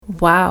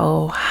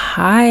Wow.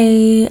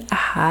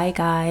 Hi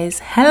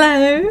guys.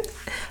 Hello.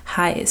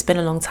 Hi, it's been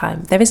a long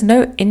time. There is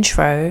no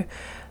intro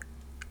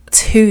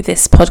to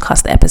this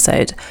podcast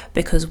episode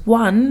because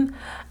one,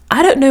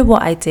 I don't know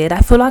what I did.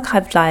 I feel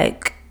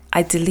like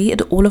I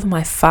deleted all of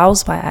my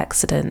files by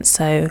accident.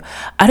 So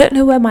I don't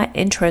know where my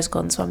intro's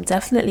gone. So I'm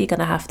definitely going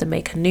to have to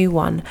make a new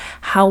one.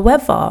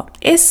 However,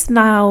 it's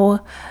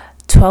now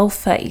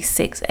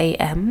 12:36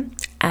 a.m.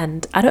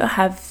 and I don't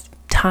have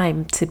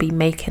time to be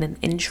making an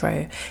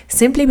intro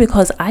simply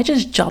because I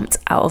just jumped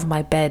out of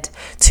my bed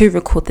to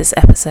record this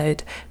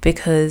episode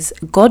because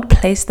God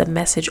placed a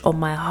message on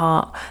my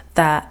heart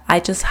that I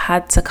just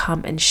had to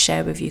come and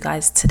share with you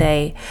guys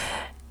today.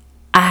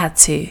 I had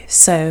to.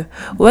 So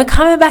we're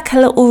coming back a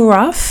little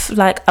rough.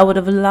 Like, I would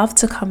have loved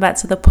to come back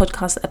to the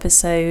podcast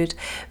episode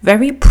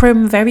very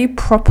prim, very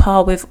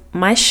proper with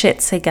my shit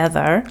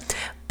together.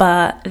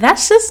 But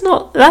that's just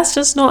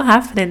not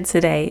happening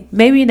today.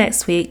 Maybe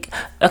next week.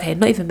 Okay,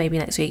 not even maybe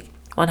next week.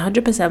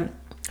 100%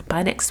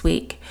 by next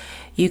week,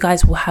 you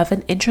guys will have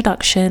an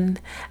introduction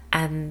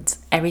and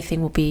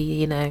everything will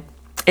be,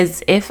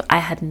 as if I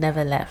had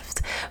never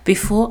left.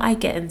 Before I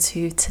get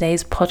into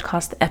today's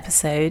podcast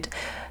episode,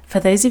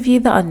 for those of you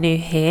that are new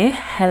here,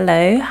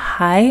 hello,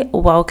 hi,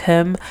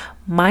 welcome.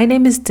 My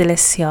name is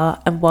Delicia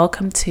and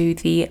welcome to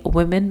the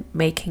Women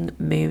Making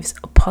Moves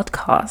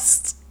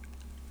podcast.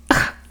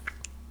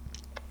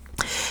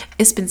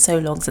 It's been so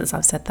long since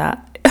I've said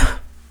that.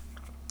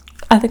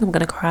 I think I'm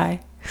going to cry.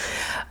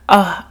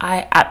 Oh,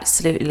 I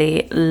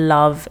absolutely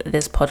love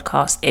this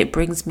podcast. It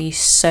brings me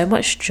so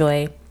much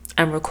joy,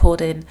 and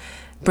recording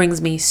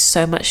brings me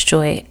so much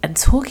joy, and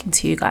talking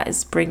to you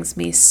guys brings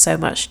me so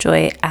much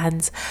joy.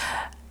 And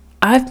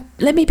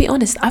let me be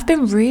honest, I've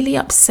been really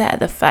upset at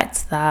the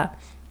fact that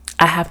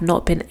I have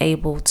not been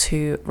able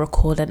to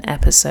record an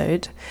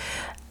episode.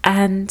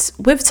 And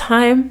with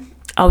time,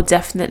 I'll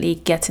definitely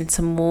get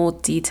into more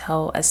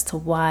detail as to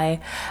why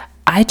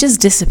I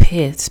just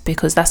disappeared,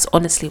 because that's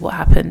honestly what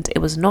happened. It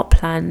was not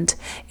planned.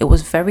 It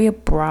was very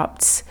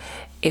abrupt.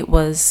 It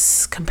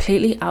was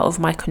completely out of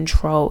my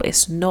control.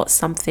 It's not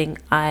something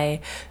I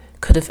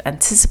could have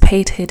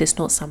anticipated. It's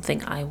not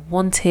something I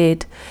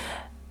wanted.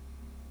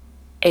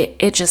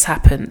 It just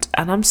happened,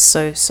 and I'm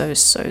so sorry.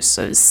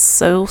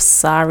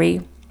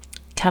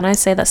 Can I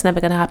say that's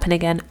never going to happen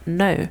again?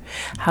 No.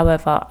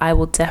 However, I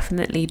will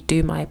definitely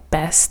do my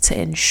best to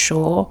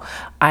ensure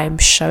I'm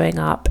showing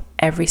up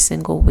every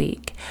single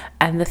week.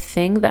 And the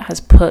thing that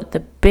has put the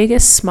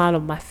biggest smile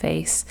on my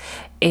face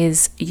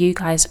is you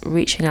guys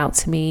reaching out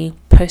to me,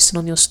 posting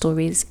on your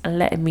stories, and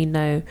letting me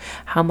know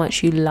how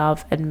much you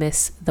love and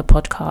miss the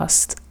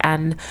podcast.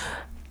 And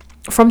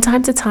from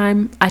time to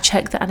time, I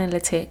check the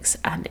analytics,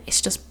 and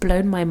it's just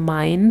blown my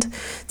mind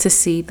to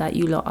see that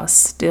you lot are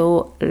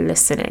still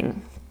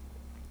listening.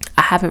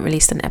 I haven't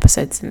released an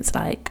episode since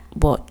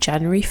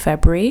January,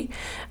 February,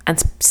 and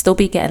still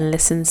be getting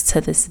listens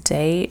to this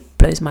day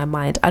blows my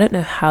mind. I don't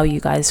know how you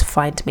guys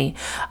find me.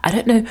 I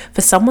don't know,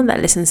 for someone that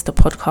listens to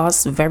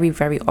podcasts very,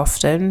 very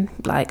often,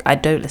 I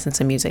don't listen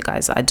to music,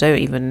 guys. I'm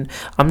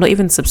not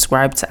even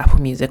subscribed to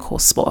Apple Music or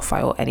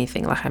Spotify or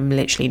anything. I'm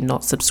literally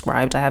not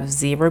subscribed. I have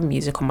zero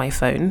music on my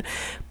phone,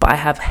 but I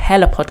have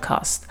hella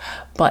podcasts.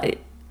 But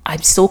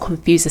I'm still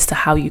confused as to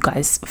how you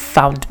guys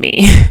found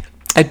me.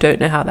 I don't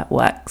know how that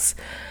works.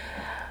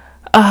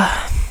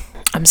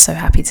 I'm so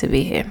happy to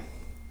be here.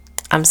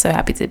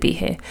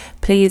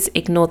 Please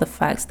ignore the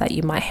fact that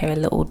you might hear a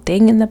little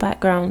ding in the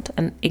background,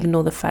 and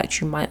ignore the fact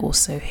you might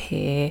also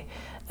hear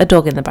a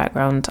dog in the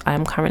background. I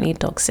am currently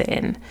dog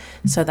sitting,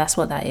 so that's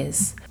what that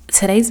is.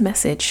 Today's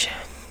episode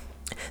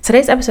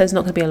is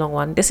not going to be a long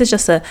one. This is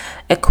just a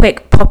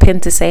quick pop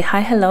in to say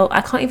hi, hello. I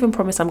can't even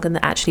promise I'm going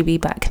to actually be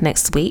back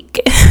next week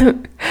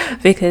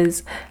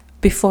because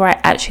before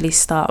I actually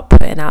start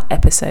putting out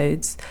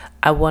episodes,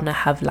 I want to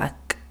have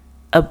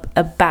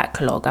a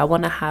backlog. I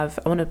want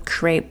to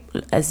create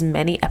as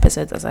many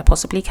episodes as I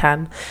possibly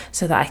can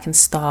so that I can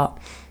start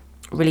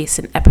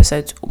releasing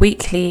episodes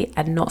weekly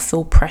and not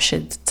feel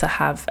pressured to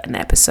have an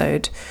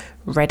episode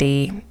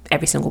ready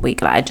every single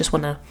week. I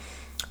want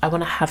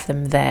to have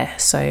them there.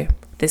 So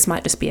this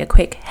might just be a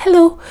quick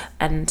hello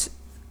and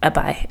a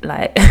bye.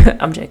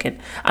 I'm joking.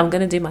 I'm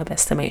going to do my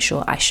best to make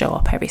sure I show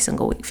up every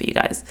single week for you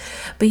guys.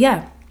 But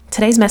yeah,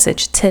 today's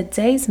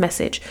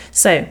message.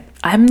 So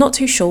I'm not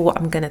too sure what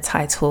I'm going to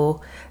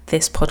title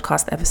this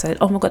podcast episode.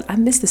 Oh my God, I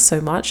miss this so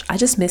much. I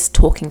just miss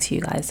talking to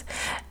you guys.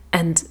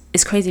 And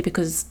it's crazy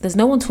because there's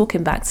no one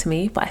talking back to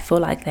me, but I feel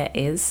like there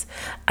is.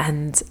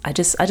 And I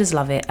just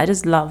love it. I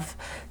just love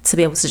to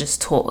be able to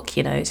just talk,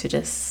 to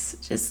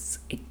just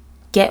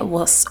get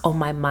what's on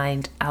my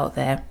mind out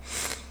there.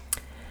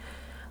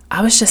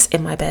 I was just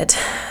in my bed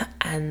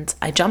and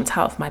I jumped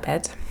out of my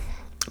bed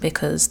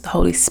because the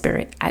Holy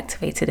Spirit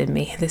activated in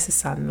me. This is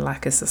sounding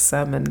like it's a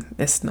sermon.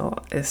 It's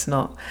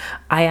not.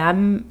 I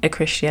am a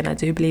Christian. I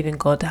do believe in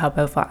God.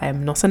 However, I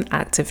am not an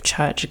active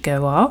church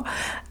goer.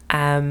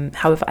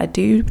 However, I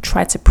do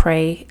try to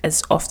pray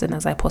as often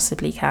as I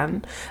possibly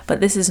can.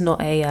 But this is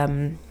not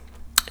a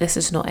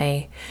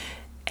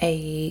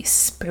a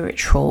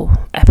spiritual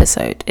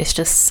episode. It's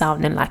just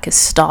sounding like it's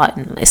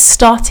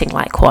starting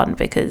like one,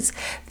 because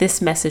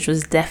this message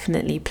was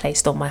definitely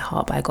placed on my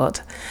heart by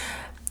God.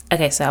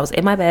 Okay, so I was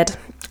in my bed.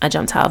 I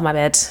jumped out of my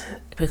bed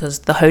because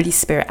the Holy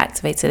Spirit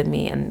activated in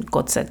me, and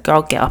God said,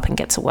 girl, get up and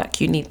get to work.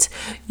 You need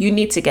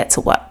to get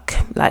to work.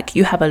 Like,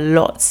 you have a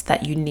lot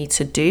that you need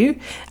to do,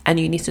 and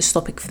you need to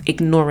stop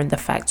ignoring the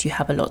fact you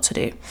have a lot to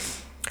do.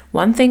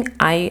 One thing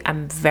I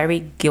am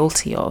very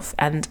guilty of,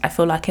 and I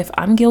feel like if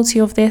I'm guilty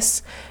of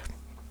this,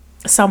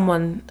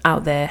 someone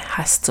out there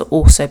has to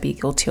also be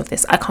guilty of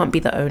this. I can't be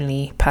the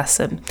only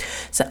person.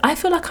 So I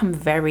feel like I'm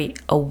very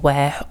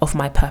aware of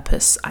my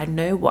purpose. I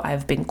know what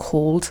I've been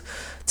called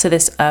to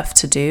this earth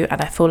to do,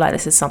 and I feel like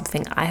this is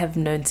something I have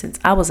known since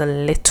I was a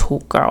little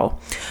girl.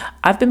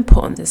 I've been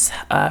put on this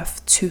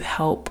earth to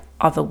help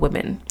other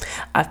women.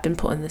 I've been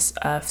put on this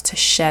earth to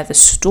share the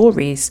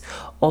stories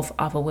of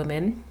other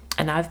women,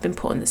 and I've been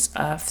put on this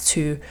earth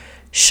to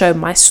show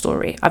my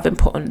story. I've been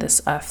put on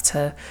this earth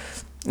to,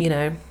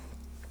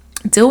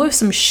 deal with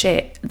some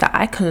shit that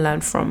I can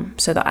learn from,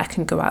 so that I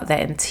can go out there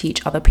and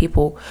teach other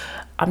people.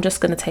 I'm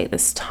just going to take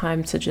this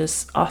time to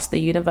just ask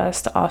the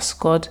universe, to ask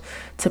God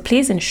to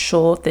please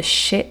ensure the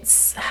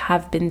shits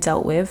have been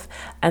dealt with,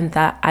 and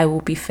that I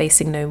will be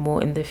facing no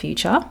more in the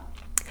future.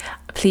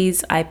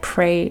 Please, I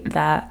pray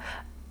that,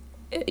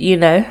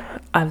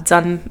 I've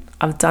done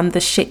the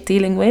shit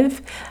dealing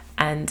with,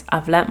 and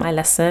I've learnt my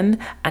lesson,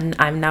 and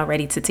I'm now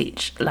ready to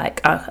teach.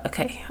 Like,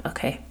 okay.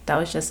 That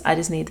was I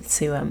just needed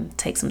to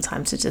take some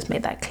time to just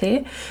make that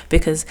clear,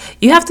 because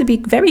you have to be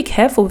very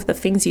careful with the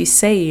things you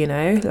say,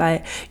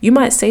 like you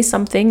might say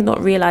something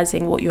not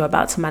realizing what you're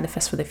about to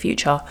manifest for the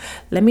future.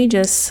 Let me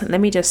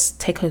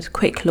just take a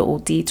quick little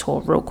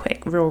detour real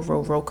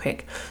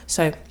quick.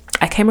 So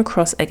I came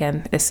across,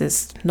 again, this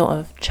is not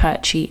a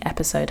churchy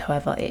episode,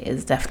 however, it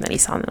is definitely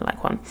sounding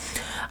like one.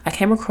 I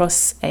came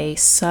across a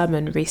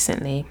sermon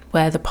recently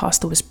where the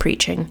pastor was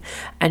preaching,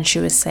 and she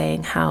was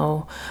saying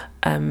how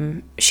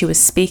she was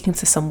speaking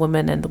to some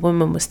woman, and the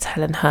woman was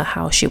telling her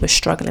how she was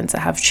struggling to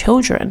have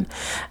children,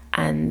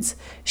 and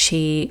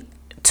she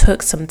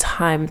took some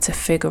time to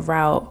figure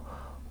out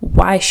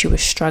why she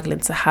was struggling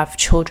to have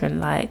children.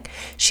 Like,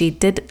 she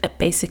did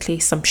basically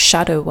some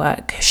shadow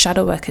work.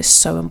 Shadow work is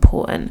so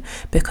important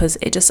because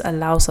it just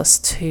allows us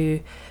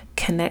to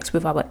connect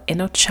with our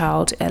inner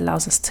child. It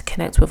allows us to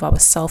connect with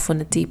ourselves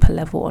on a deeper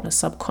level, on a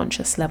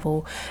subconscious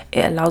level.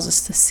 It allows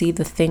us to see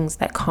the things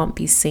that can't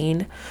be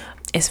seen.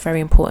 It's very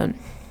important.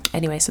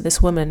 Anyway, so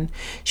this woman,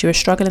 she was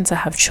struggling to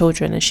have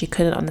children, and she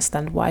couldn't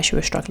understand why she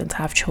was struggling to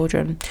have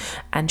children,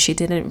 and she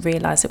didn't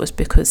realize it was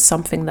because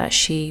something that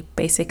she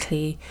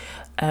basically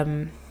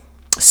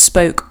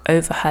spoke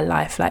over her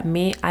life. Like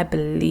me, I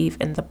believe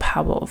in the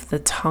power of the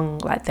tongue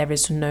like there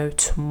is no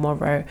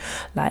tomorrow.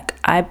 Like,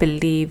 I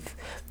believe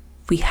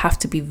we have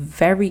to be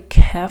very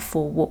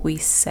careful what we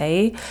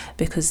say,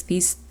 because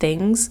these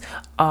things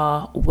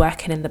are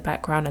working in the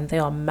background and they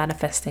are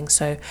manifesting.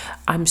 So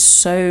I'm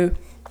so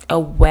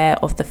aware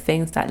of the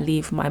things that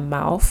leave my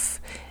mouth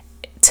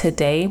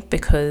today,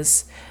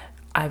 because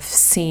I've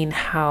seen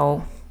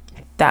how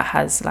that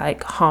has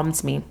like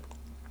harmed me.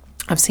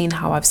 I've seen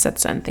how I've said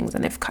certain things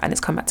and it's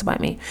come back to bite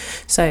me.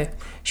 So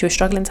she was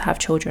struggling to have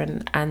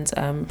children, and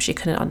she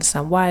couldn't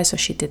understand why, so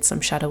she did some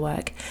shadow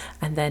work,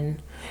 and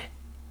then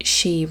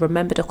she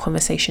remembered a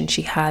conversation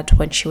she had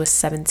when she was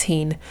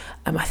 17.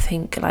 I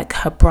think like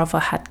her brother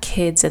had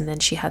kids, and then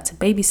she had to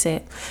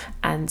babysit,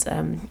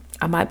 and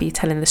I might be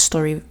telling the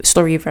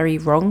story very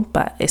wrong,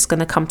 but it's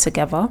gonna come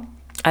together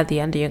at the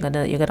end. You're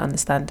gonna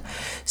understand.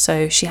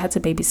 So she had to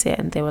babysit,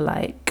 and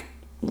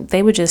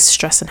they were just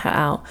stressing her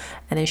out,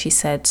 and then she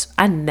said,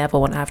 I never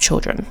want to have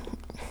children.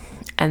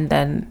 And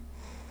then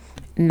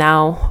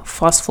now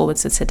fast forward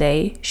to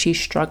today, she's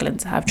struggling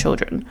to have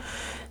children.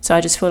 So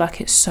I just feel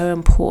like it's so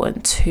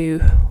important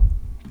to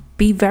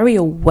be very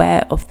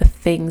aware of the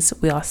things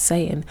we are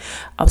saying.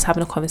 I was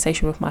having a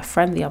conversation with my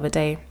friend the other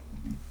day,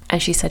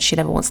 and she said she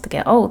never wants to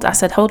get old. I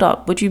said, hold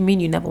up, what do you mean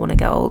you never want to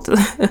get old?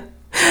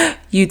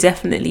 You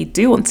definitely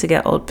do want to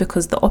get old,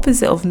 because the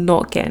opposite of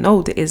not getting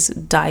old is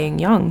dying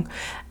young.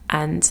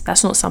 And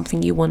that's not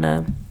something you want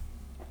to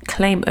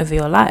claim over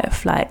your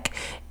life. Like,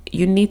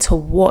 you need to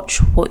watch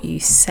what you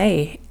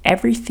say.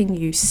 Everything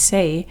you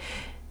say,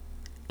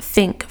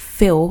 think,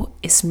 feel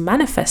is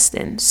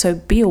manifesting. So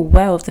be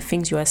aware of the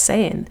things you are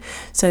saying.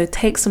 So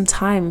take some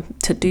time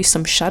to do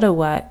some shadow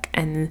work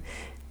and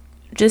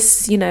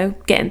just,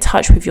 get in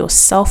touch with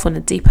yourself on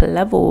a deeper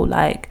level.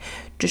 Like,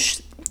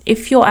 just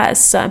if you're at a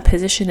certain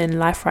position in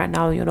life right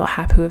now and you're not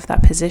happy with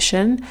that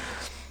position,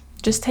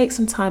 just take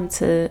some time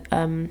to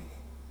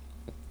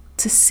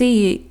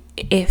see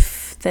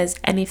if there's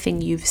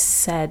anything you've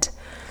said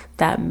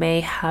that may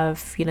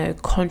have,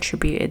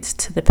 contributed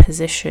to the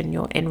position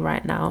you're in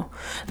right now.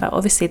 Like,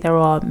 obviously there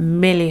are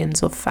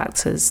millions of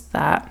factors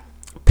that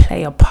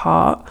play a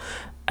part,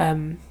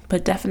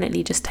 but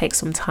definitely just take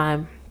some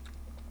time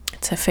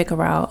to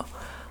figure out,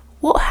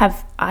 what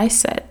have I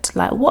said?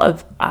 yourselves, like, what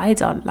have I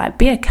done? Like,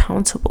 be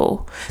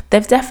accountable.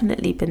 There've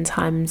definitely been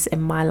times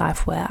in my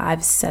life where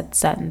I've said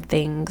certain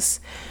things,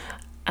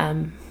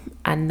 and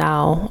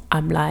now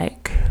I'm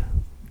like,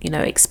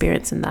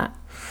 experiencing that.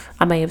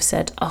 I may have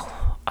said,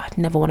 oh, I'd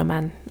never want a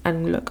man,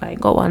 and look, I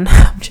ain't got one.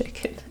 I'm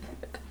joking.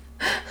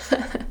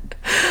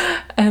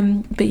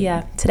 But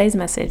yeah, today's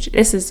message,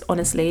 this is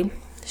honestly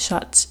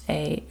such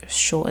a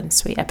short and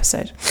sweet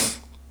episode.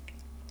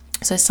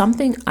 So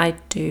something I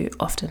do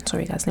often,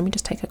 sorry guys, let me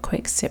just take a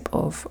quick sip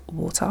of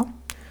water.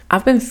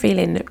 I've been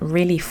feeling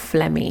really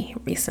phlegmy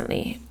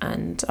recently,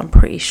 and I'm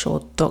pretty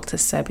sure Dr.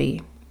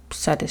 Sebi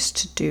said it's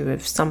to do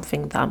with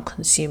something that I'm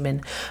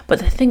consuming. But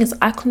the thing is,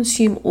 I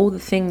consume all the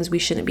things we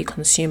shouldn't be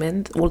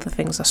consuming, all the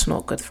things that's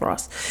not good for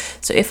us.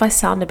 So if I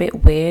sound a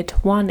bit weird,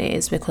 one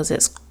is because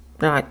it's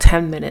like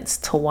 10 minutes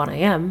to 1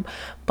 a.m,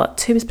 but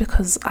two is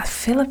because I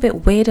feel a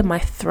bit weird in my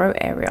throat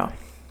area.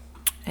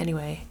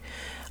 Anyway,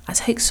 I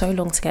take so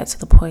long to get to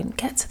the point.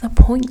 Get to the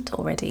point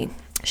already,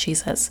 she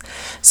says.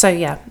 So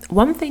yeah,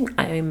 one thing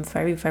I am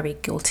very, very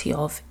guilty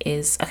of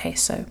is, okay,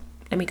 so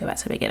let me go back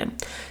to the beginning.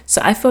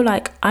 So I feel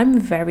like I'm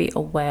very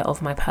aware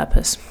of my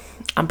purpose.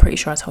 I'm pretty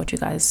sure I told you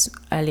guys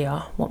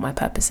earlier what my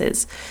purpose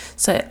is.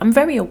 So I'm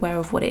very aware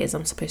of what it is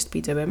I'm supposed to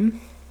be doing.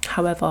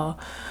 However,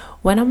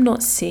 when I'm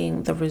not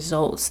seeing the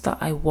results that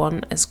I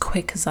want as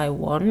quick as I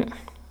want,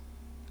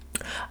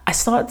 I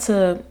start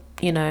to,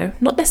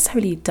 not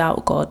necessarily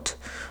doubt God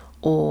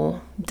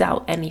or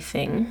doubt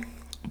anything,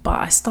 but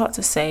I start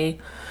to say,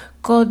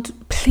 God,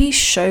 please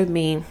show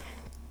me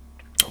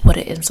what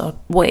it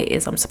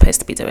is I'm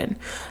supposed to be doing.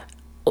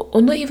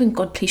 Or not even,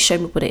 God, please show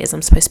me what it is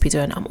I'm supposed to be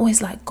doing. I'm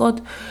always like,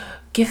 God,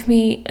 give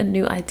me a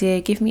new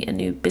idea, give me a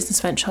new business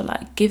venture,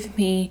 like give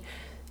me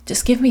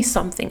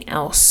something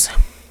else.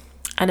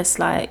 And it's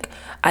like,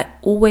 I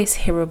always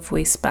hear a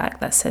voice back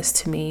that says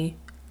to me,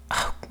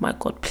 oh my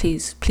God,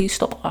 please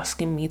stop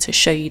asking me to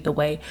show you the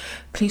way.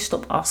 Please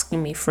stop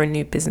asking me for a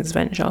new business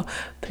venture.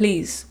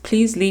 Please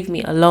leave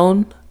me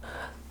alone.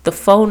 The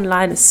phone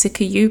line is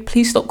sick of you.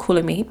 Please stop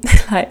calling me.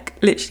 Like,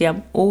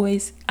 literally,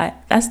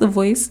 that's the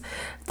voice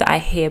that I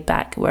hear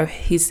back, where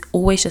he's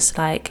always just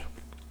like,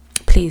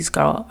 please,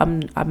 girl,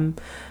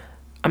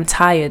 I'm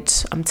tired.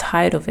 I'm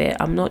tired of it.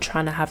 I'm not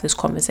trying to have this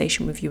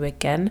conversation with you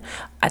again.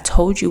 I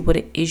told you what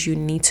it is you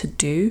need to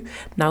do.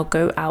 Now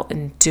go out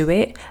and do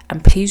it.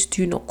 And please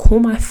do not call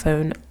my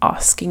phone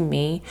asking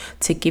me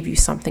to give you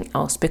something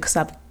else, because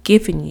I've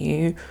given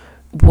you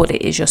what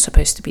it is you're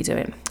supposed to be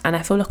doing. And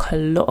I feel like a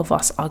lot of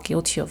us are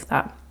guilty of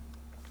that.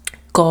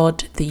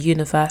 God, the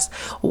universe,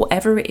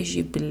 whatever it is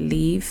you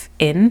believe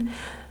in,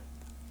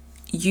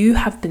 you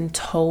have been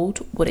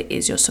told what it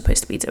is you're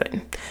supposed to be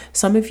doing.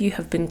 Some of you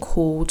have been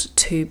called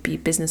to be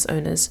business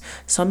owners.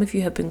 Some of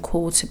you have been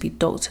called to be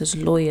doctors,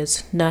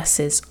 lawyers,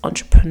 nurses,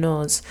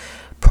 entrepreneurs,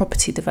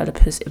 property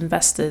developers,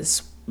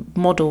 investors,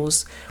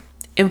 models,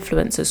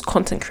 influencers,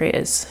 content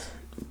creators.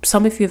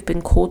 Some of you have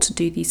been called to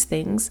do these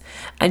things,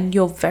 and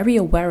you're very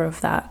aware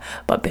of that.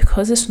 But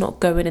because it's not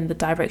going in the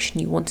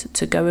direction you want it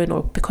to go in,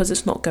 or because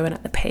it's not going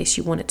at the pace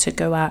you want it to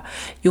go at,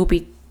 you'll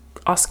be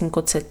asking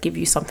God to give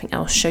you something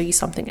else, show you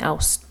something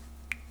else,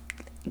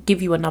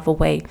 give you another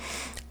way.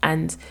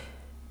 And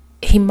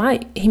he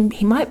might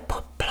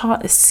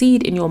plant a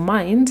seed in your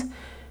mind,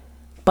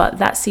 but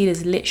that seed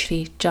is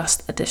literally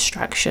just a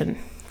distraction.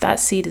 That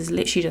seed is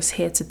literally just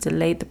here to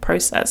delay the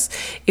process.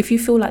 If you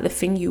feel like the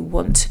thing you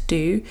want to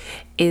do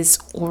is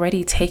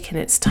already taking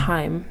its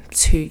time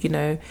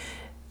to,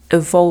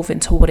 evolve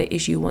into what it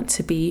is you want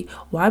to be,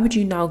 why would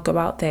you now go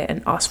out there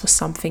and ask for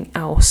something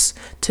else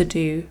to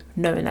do,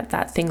 knowing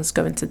that thing's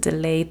going to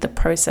delay the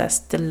process,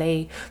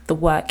 delay the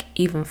work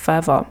even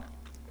further?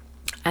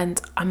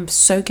 And I'm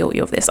so guilty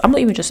of this.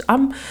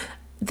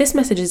 This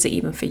message isn't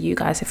even for you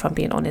guys, if I'm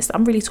being honest.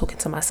 I'm really talking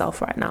to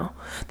myself right now.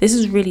 This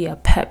is really a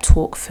pep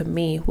talk for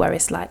me, where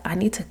it's like, I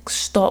need to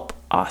stop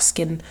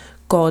asking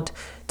God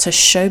to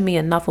show me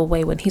another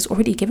way when he's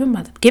already given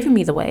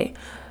me the way.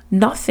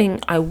 Nothing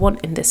I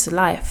want in this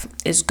life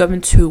is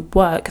going to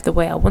work the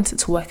way I want it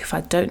to work if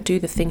I don't do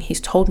the thing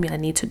he's told me I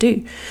need to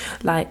do.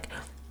 Like,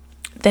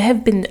 there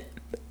have been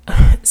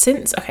so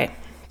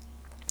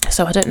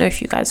I don't know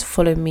if you guys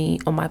follow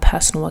me on my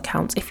personal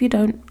accounts. If you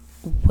don't,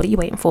 what are you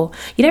waiting for?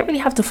 You don't really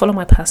have to follow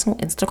my personal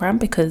Instagram,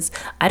 because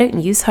I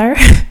don't use her.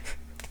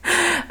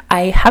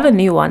 I have a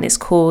new one. It's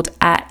called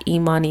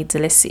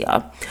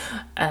 @ImaniDelicia.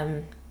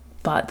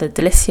 But the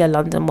Delicia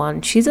London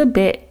one, she's a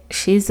bit,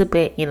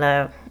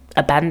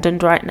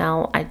 abandoned right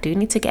now. I do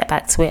need to get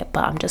back to it,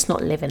 but I'm just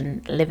not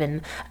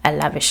living a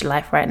lavish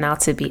life right now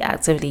to be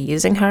actively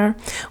using her.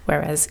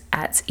 Whereas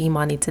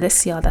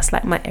 @ImaniDelicia, that's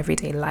like my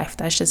everyday life.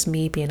 That's just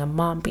me being a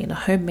mom, being a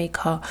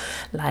homemaker,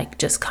 like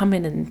just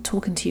coming and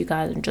talking to you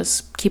guys and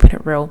just keeping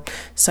it real.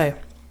 So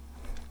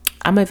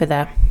I'm over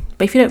there.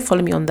 But if you don't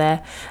follow me on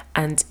there,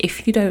 and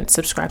if you don't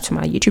subscribe to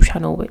my YouTube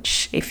channel,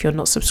 which if you're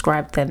not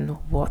subscribed, then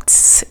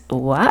what?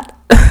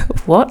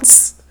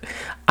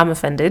 I'm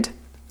offended.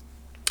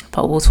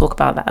 But we'll talk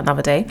about that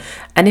another day.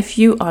 And if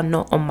you are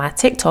not on my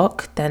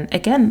TikTok, then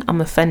again, I'm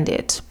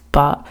offended.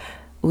 But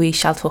we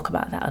shall talk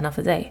about that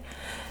another day.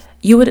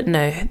 you wouldn't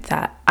know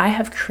that I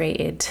have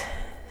created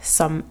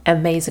some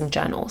amazing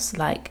journals.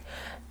 Like,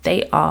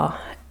 they are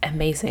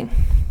amazing.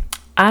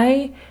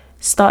 I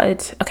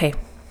started, okay,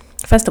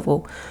 first of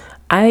all,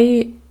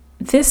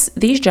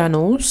 these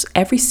journals,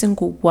 every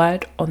single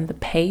word on the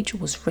page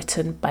was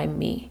written by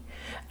me,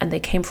 and they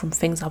came from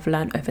things I've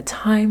learned over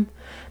time.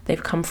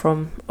 They've come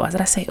from, why did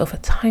I say over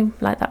time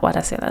like that? Why did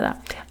I say it like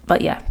that?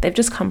 But yeah, they've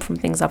just come from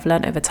things I've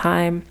learned over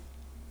time.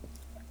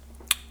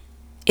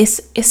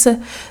 This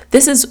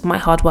is my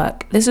hard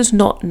work. This is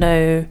not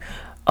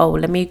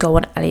let me go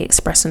on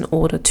AliExpress and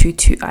order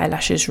two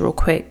eyelashes real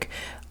quick,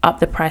 up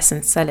the price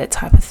and sell it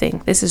type of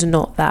thing. This is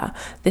not that.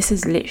 This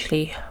is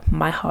literally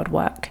my hard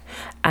work.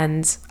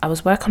 And I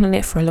was working on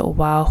it for a little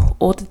while,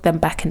 ordered them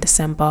back in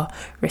December,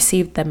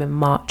 received them in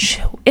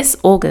March. It's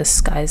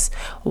August, guys.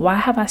 Why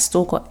have I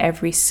still got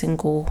every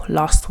single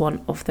last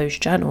one of those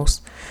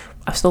journals?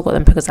 I've still got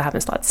them because I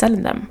haven't started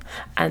selling them,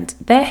 and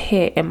they're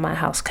here in my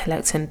house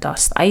collecting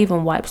dust. I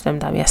even wiped them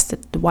down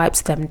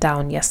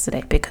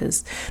yesterday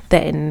because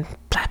they're in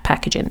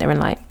packaging. They're in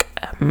like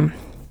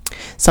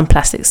some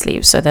plastic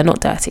sleeves, so they're not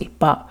dirty,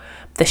 but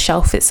the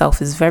shelf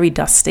itself is very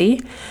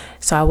dusty.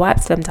 So I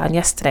wiped them down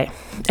yesterday,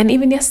 and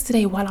even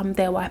yesterday while I'm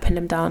there wiping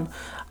them down,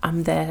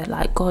 I'm there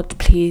like, God,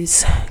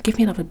 please give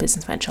me another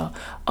business venture.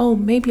 Oh,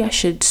 maybe I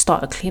should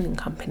start a cleaning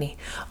company.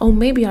 Oh,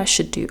 maybe I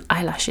should do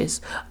eyelashes.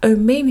 Oh,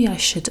 maybe I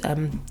should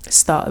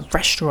start a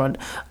restaurant.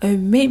 Oh,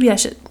 maybe I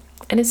should.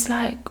 And it's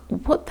like,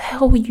 what the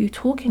hell were you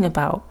talking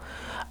about?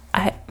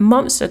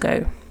 Months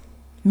ago,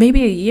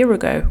 maybe a year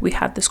ago, we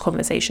had this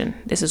conversation.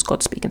 This is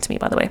God speaking to me,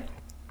 by the way.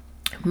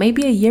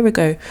 Maybe a year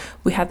ago,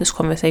 we had this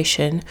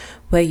conversation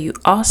where you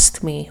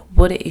asked me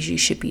what it is you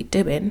should be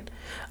doing.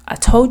 I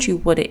told you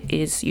what it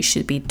is you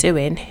should be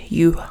doing.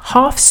 You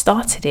half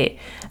started it,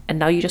 and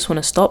now you just want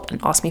to stop and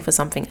ask me for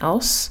something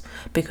else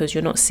because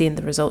you're not seeing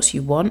the results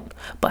you want.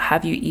 But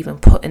have you even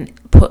put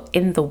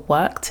in the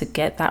work to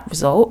get that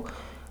result?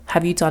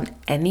 Have you done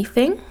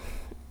anything?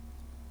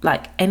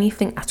 Like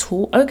anything at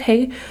all?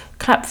 Okay,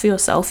 clap for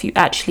yourself. You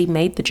actually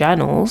made the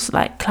journals.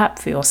 Like, clap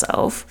for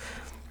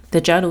yourself.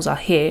 The journals are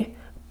here.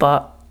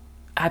 But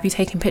have you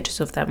taken pictures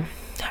of them?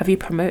 Have you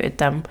promoted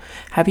them?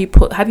 Have you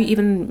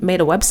even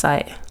made a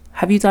website?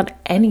 Have you done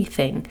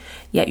anything?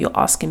 Yet you're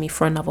asking me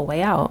for another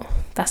way out.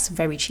 That's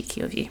very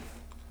cheeky of you.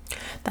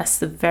 That's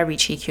very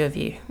cheeky of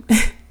you.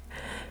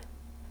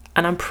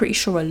 And I'm pretty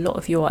sure a lot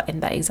of you are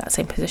in that exact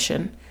same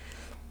position.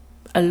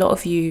 A lot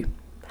of you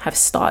have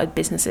started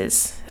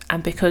businesses,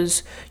 and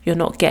because you're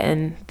not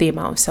getting the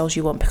amount of sales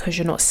you want, because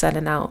you're not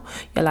selling out,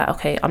 you're like,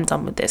 okay, I'm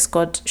done with this.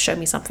 God, show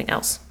me something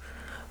else.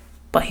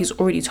 But he's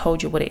already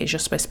told you what it is you're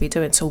supposed to be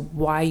doing. So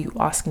why are you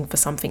asking for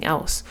something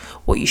else?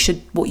 What you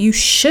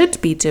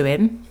should be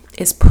doing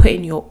is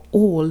putting your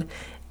all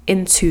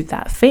into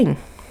that thing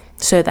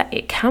so that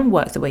it can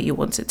work the way you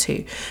want it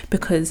to.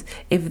 Because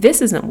if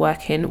this isn't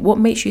working, what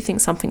makes you think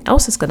something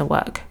else is going to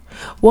work?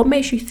 What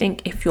makes you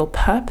think if your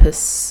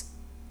purpose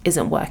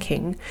isn't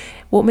working?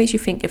 What makes you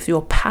think if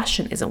your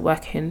passion isn't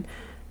working?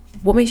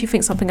 What makes you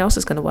think something else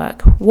is going to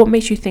work? What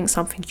makes you think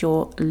something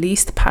you're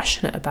least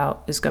passionate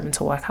about is going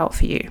to work out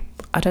for you?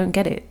 I don't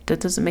get it. That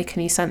doesn't make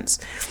any sense.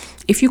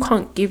 If you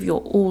can't give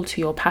your all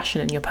to your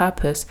passion and your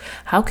purpose,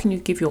 how can you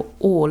give your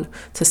all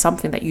to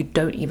something that you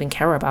don't even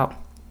care about?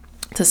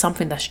 To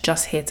something that's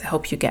just here to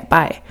help you get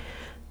by?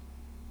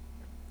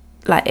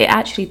 Like, it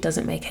actually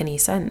doesn't make any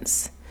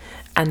sense.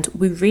 And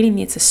we really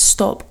need to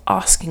stop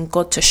asking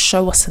God to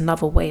show us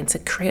another way and to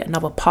create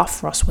another path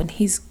for us when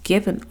he's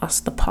given us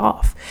the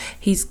path.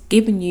 He's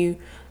given you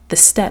the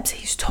steps.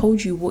 He's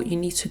told you what you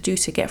need to do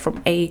to get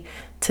from A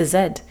to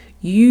Z.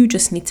 You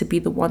just need to be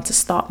the one to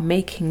start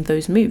making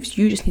those moves.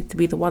 You just need to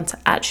be the one to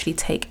actually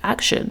take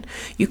action.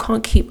 You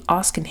can't keep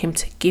asking him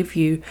to give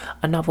you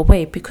another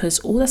way, because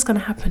all that's going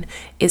to happen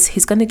is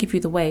he's going to give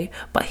you the way,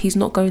 but he's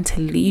not going to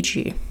lead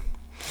you.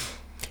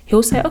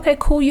 He'll say, okay,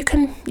 cool, you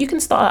can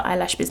start an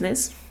eyelash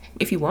business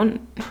if you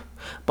want,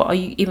 but are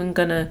you even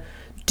going to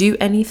do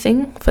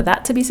anything for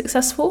that to be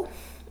successful?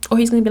 Or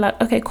he's going to be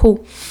like, okay,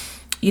 cool,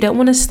 you don't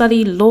want to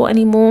study law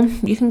anymore,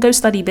 you can go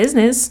study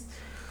business,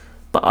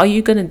 but are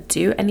you going to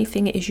do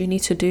anything it is you need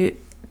to do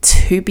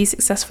to be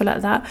successful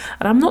at that?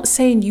 And I'm not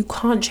saying you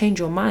can't change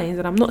your mind,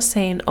 and I'm not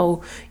saying,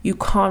 oh, you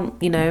can't,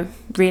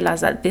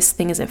 realize that this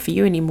thing isn't for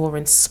you anymore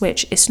and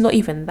switch. It's not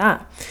even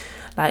that.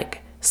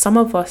 Like, some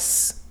of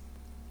us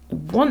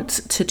want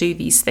to do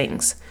these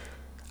things.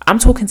 I'm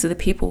talking to the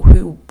people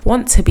who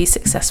want to be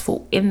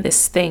successful in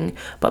this thing,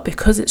 but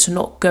because it's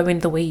not going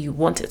the way you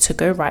want it to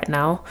go right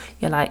now,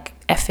 you're like,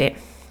 F it,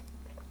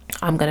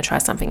 I'm going to try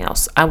something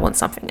else. I want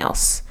something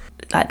else.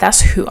 Like,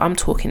 that's who I'm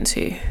talking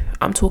to.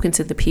 I'm talking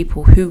to the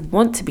people who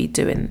want to be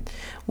doing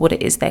what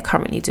it is they're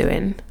currently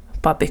doing,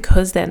 but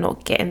because they're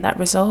not getting that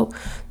result,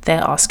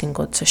 they're asking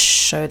God to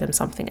show them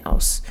something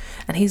else.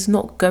 And he's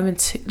not going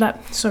to,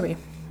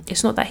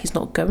 it's not that he's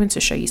not going to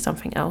show you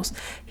something else.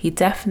 He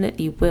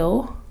definitely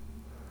will.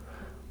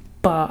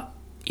 But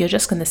you're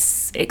just going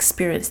to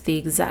experience the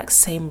exact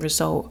same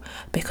result,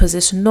 because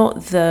it's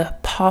not the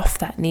path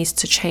that needs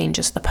to change,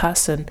 it's the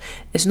person.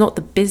 It's not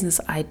the business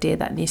idea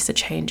that needs to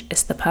change,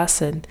 it's the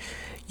person.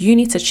 You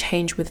need to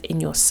change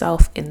within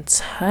yourself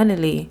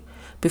internally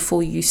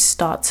before you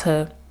start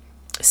to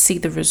see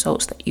the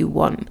results that you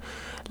want.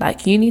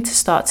 Like, you need to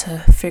start to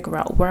figure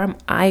out, where am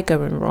I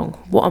going wrong?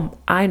 What am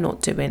I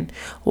not doing?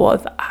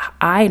 What have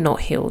I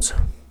not healed?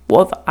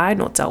 What have I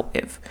not dealt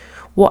with?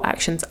 What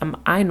actions am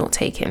I not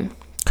taking?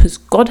 Because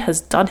God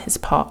has done his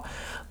part.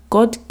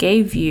 God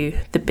gave you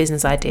the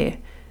business idea.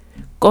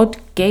 God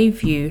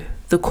gave you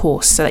the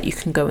course so that you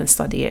can go and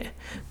study it.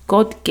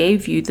 God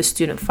gave you the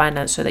student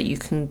finance so that you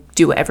can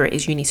do whatever it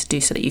is you need to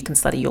do so that you can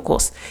study your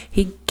course.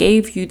 He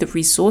gave you the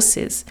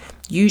resources.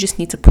 You just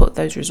need to put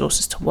those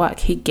resources to work.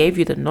 He gave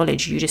you the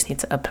knowledge. You just need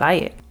to apply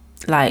it.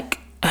 Like,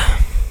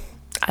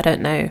 I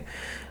don't know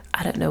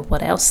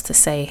what else to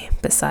say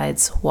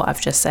besides what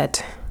I've just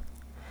said.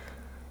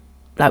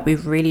 Like, we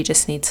really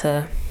just need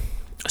to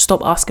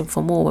stop asking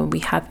for more when we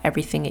have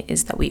everything it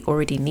is that we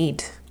already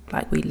need.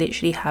 Like, we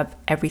literally have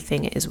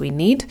everything it is we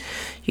need.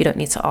 You don't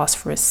need to ask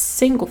for a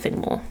single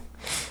thing more.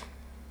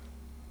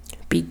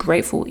 Be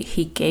grateful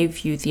he gave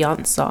you the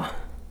answer.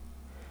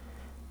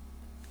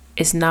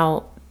 It's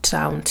now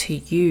down to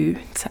you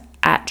to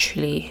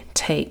actually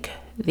take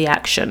the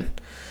action.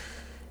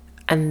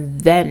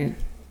 And then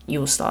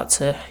you'll start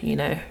to,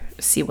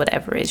 see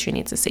whatever it is you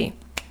need to see.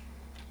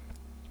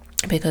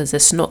 Because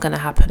it's not going to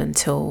happen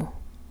until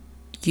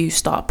you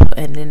start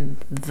putting in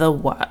the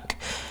work.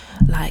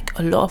 Like,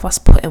 a lot of us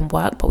put in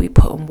work, but we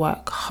put in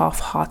work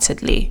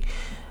half-heartedly,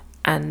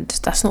 and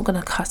that's not going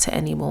to cut it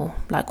anymore.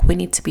 Like, we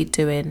need to be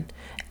doing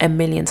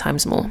 1,000,000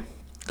 times more.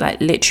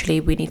 Like, literally,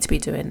 we need to be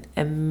doing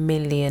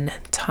 1,000,000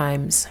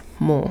 times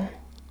more.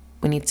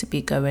 We need to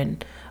be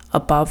going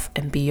above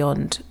and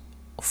beyond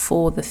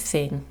for the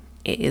thing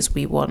it is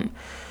we want,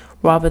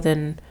 rather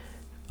than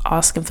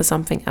asking for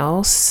something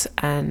else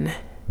and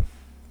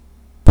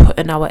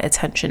putting our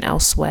attention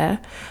elsewhere.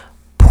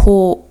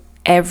 Pour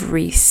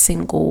every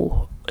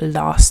single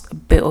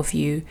last bit of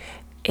you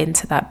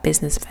into that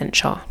business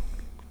venture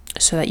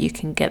so that you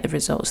can get the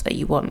results that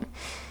you want.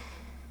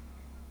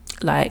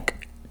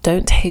 Like,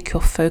 don't take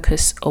your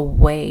focus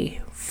away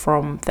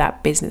from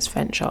that business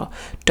venture.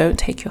 Don't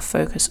take your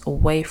focus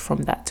away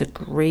from that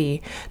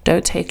degree.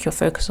 Don't take your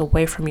focus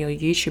away from your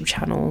YouTube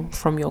channel,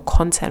 from your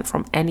content,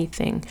 from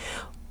anything.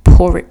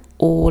 Pour it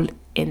all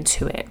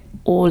into it.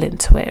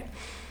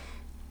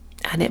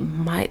 And it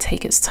might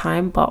take its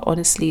time, but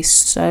honestly,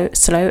 so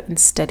slow and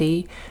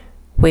steady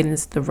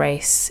wins the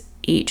race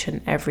each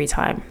and every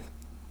time.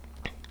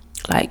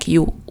 Like,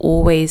 you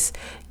always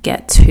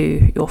get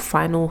to your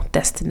final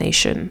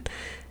destination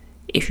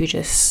if you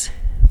just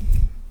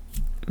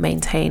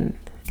maintain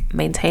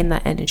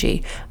that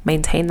energy,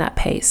 maintain that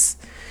pace.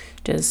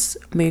 Just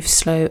move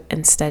slow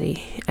and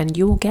steady, and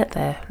you will get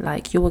there.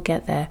 Like, you will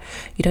get there.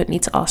 You don't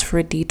need to ask for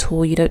a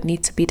detour. You don't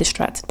need to be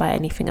distracted by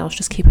anything else.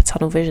 Just keep a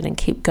tunnel vision and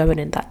keep going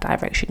in that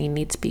direction you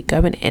need to be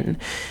going in.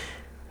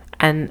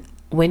 And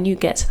when you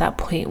get to that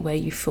point where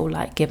you feel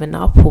like giving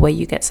up, or where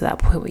you get to that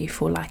point where you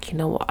feel like, you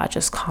know what, I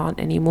just can't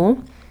anymore,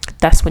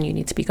 that's when you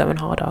need to be going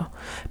harder,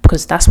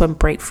 because that's when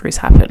breakthroughs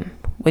happen.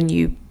 When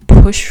you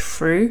push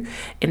through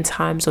in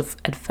times of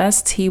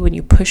adversity, when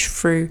you push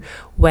through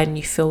when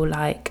you feel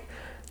like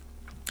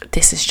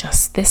this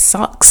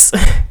sucks,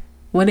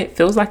 when it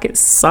feels like it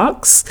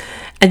sucks,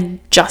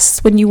 and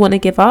just when you want to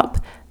give up,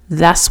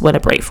 that's when a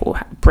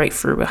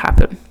breakthrough will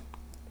happen.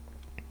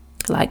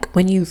 Like,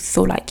 when you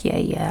feel like,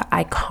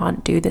 I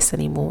can't do this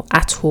anymore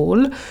at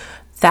all,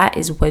 that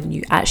is when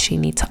you actually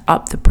need to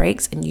up the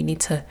brakes, and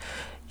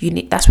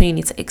that's when you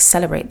need to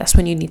accelerate. That's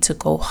when you need to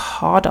go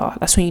harder.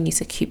 That's when you need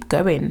to keep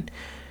going.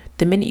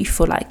 The minute you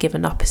feel like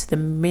giving up is the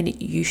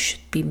minute you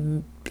should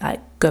be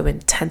like going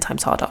 10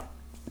 times harder,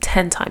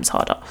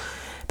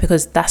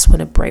 because that's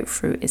when a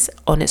breakthrough is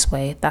on its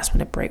way. That's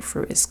when a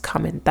breakthrough is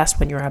coming. That's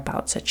when you're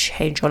about to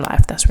change your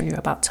life. That's when you're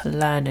about to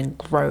learn and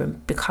grow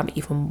and become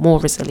even more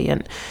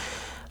resilient.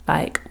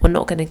 Like, we're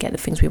not going to get the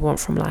things we want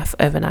from life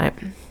overnight,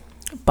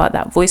 but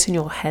that voice in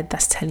your head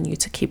that's telling you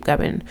to keep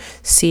going,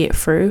 see it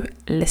through,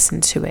 listen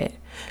to it.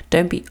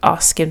 Don't be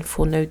asking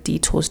for no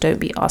detours. Don't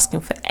be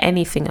asking for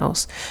anything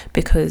else,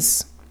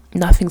 because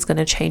nothing's going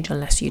to change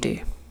unless you do.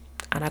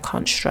 And I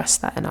can't stress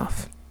that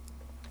enough.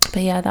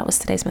 But yeah, that was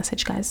today's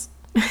message, guys.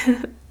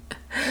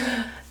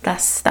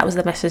 That was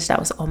the message that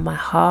was on my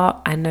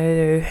heart. I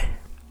know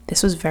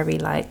this was very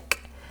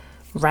like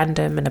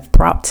random and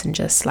abrupt and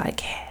just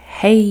like,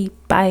 hey,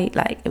 bye.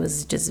 Like, it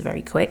was just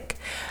very quick.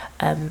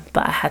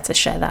 But I had to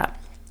share that.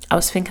 I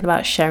was thinking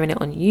about sharing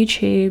it on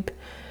YouTube,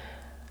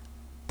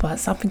 but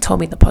something told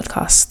me the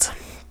podcast.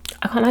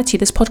 I can't lie to you,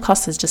 this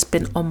podcast has just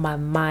been on my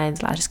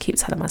mind. Like, I just keep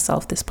telling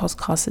myself this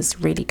podcast is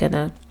really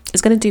gonna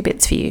do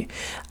bits for you,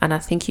 and I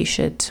think you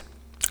should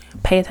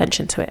pay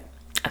attention to it.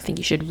 I think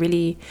you should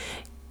really,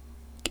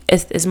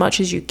 as much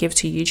as you give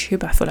to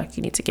YouTube, I feel like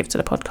you need to give to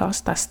the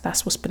podcast.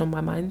 That's what's been on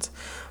my mind.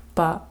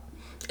 But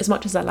as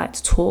much as I like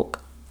to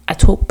talk, I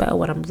talk better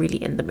when I'm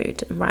really in the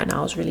mood, and right now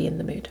I was really in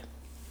the mood.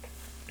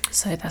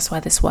 So that's why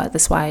this worked.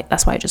 That's why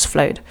it just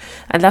flowed.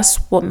 And that's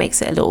what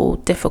makes it a little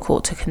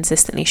difficult to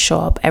consistently show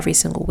up every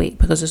single week,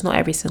 because it's not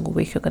every single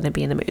week you're going to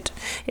be in the mood.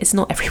 It's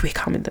not every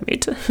week I'm in the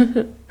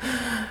mood.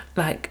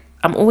 Like,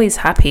 I'm always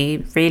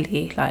happy,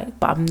 really, like,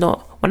 but I'm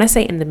not. When I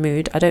say in the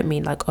mood, I don't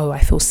mean like, oh, I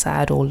feel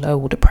sad or low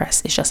or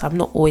depressed. It's just I'm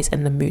not always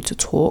in the mood to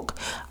talk.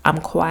 I'm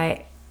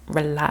quite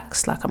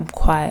relaxed. Like,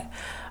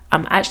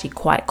 I'm actually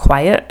quite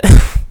quiet.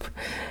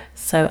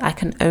 So I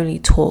can only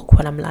talk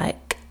when I'm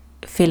like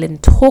feeling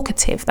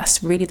talkative.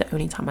 That's really the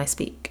only time I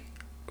speak.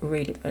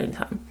 Really the only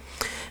time.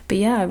 But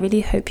yeah, I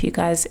really hope you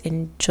guys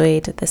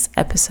enjoyed this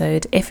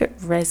episode. If it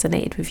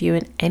resonated with you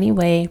in any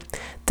way,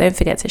 don't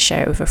forget to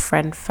share it with a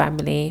friend,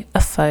 family, a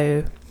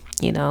foe,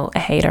 a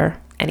hater,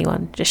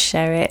 anyone. Just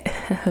share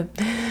it.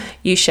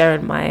 You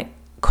sharing my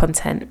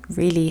content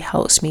really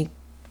helps me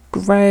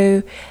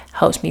grow,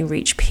 helps me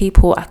reach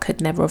people I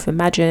could never have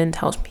imagined,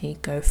 helps me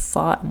go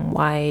far and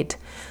wide.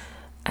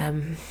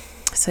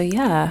 So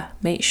yeah,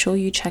 make sure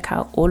you check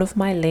out all of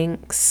my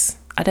links.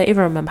 I don't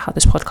even remember how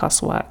this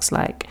podcast works.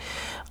 Like,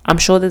 I'm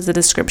sure there's a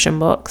description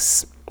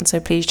box, so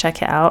please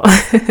check it out.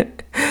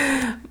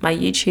 My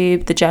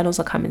YouTube, the journals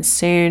are coming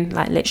soon.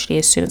 Like, literally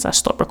as soon as I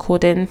stop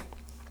recording,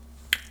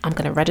 I'm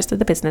gonna register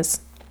the business.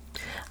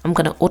 I'm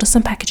gonna order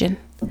some packaging.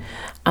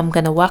 I'm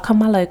gonna work on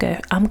my logo.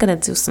 I'm gonna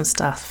do some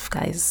stuff,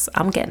 guys.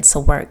 I'm getting to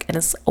work, and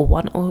it's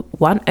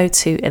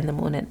 1:02 in the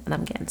morning, and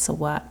I'm getting to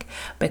work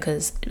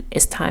because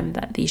it's time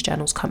that these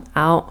journals come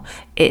out.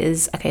 It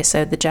is okay.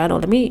 So the journal.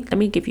 Let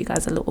me give you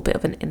guys a little bit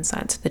of an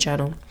insight to the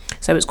journal.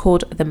 So it's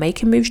called the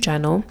Making Moves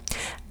Journal,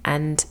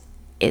 and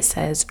it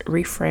says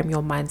reframe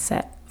your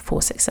mindset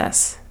for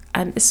success,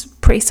 and it's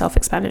pretty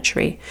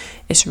self-explanatory.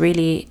 It's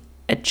really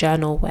a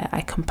journal where I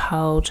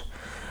compiled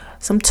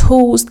some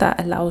tools that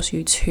allows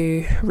you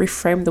to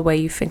reframe the way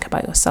you think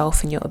about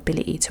yourself and your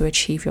ability to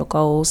achieve your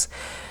goals.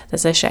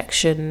 There's a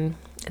section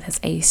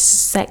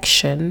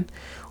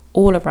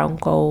all around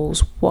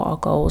goals. What are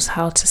goals?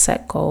 How to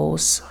set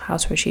goals, how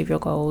to achieve your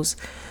goals,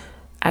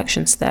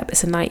 action step.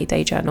 It's a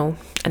 90-day journal,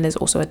 and there's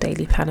also a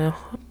daily planner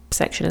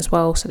section as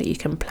well, so that you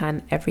can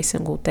plan every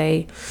single day.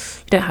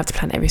 You don't have to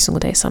plan every single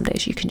day. Some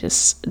days you can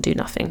just do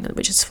nothing,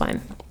 which is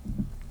fine.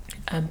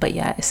 But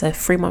yeah, it's a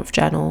 3-month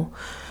journal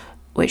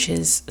which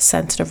is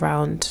centered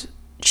around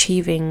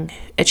achieving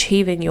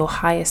your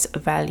highest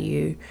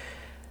value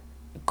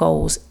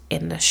goals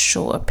in a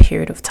shorter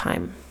period of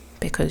time,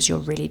 because you're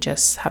really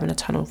just having a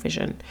tunnel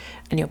vision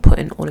and you're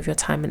putting all of your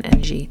time and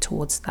energy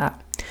towards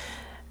that.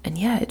 And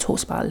yeah, it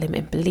talks about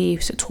limiting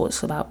beliefs, it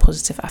talks about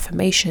positive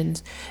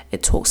affirmations,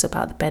 it talks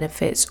about the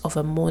benefits of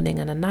a morning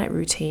and a night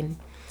routine.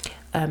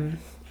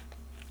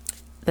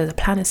 There's a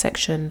planner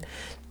section,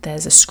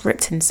 there's a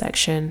scripting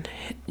section.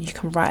 You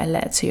can write a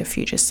letter to your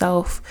future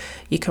self.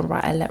 You can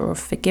write a letter of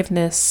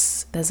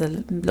forgiveness. There's a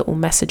little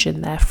message in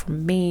there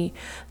from me.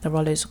 There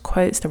are loads of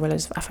quotes, there are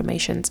loads of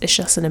affirmations. It's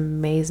just an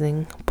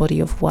amazing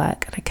body of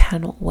work, and I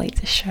cannot wait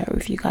to share it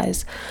with you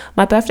guys.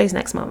 My birthday's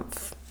next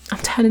month. I'm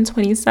turning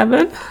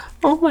 27.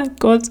 Oh my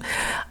god.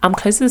 I'm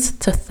closer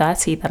to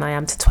 30 than I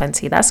am to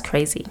 20. That's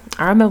crazy.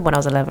 I remember when I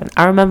was 11.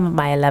 I remember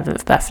my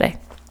 11th birthday.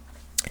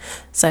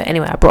 So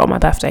anyway, I brought on my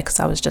birthday because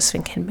I was just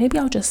thinking maybe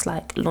I'll just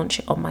like launch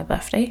it on my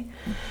birthday,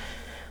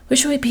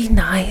 which would be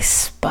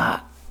nice,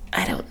 but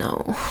I don't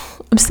know.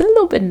 I'm still a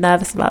little bit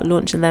nervous about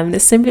launching them.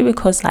 It's simply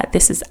because like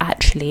this is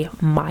actually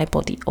my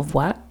body of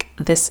work.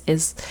 This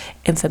is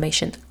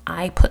information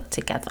I put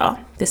together.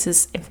 This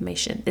is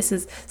information. This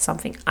is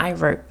something I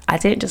wrote. I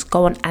didn't just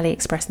go on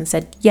AliExpress and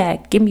said, yeah,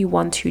 give me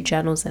 1-2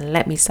 journals and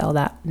let me sell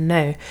that.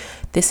 No,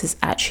 this is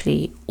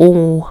actually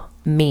all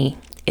me.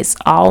 It's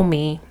all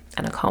me.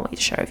 And I can't wait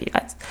to share it with you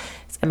guys.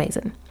 It's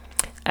amazing.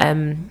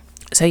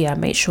 So yeah,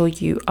 make sure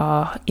you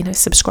are,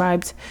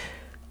 subscribed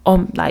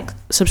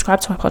subscribe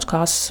to my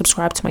podcast,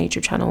 subscribe to my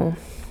YouTube channel,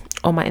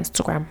 on my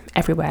Instagram,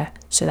 everywhere,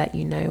 so that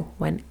you know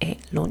when it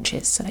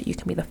launches, so that you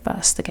can be the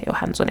first to get your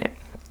hands on it.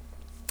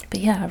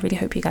 But yeah, I really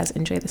hope you guys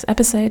enjoy this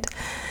episode.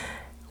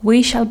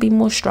 We shall be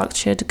more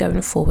structured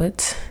going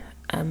forward.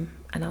 And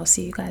I'll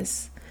see you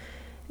guys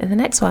in the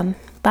next one.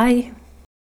 Bye.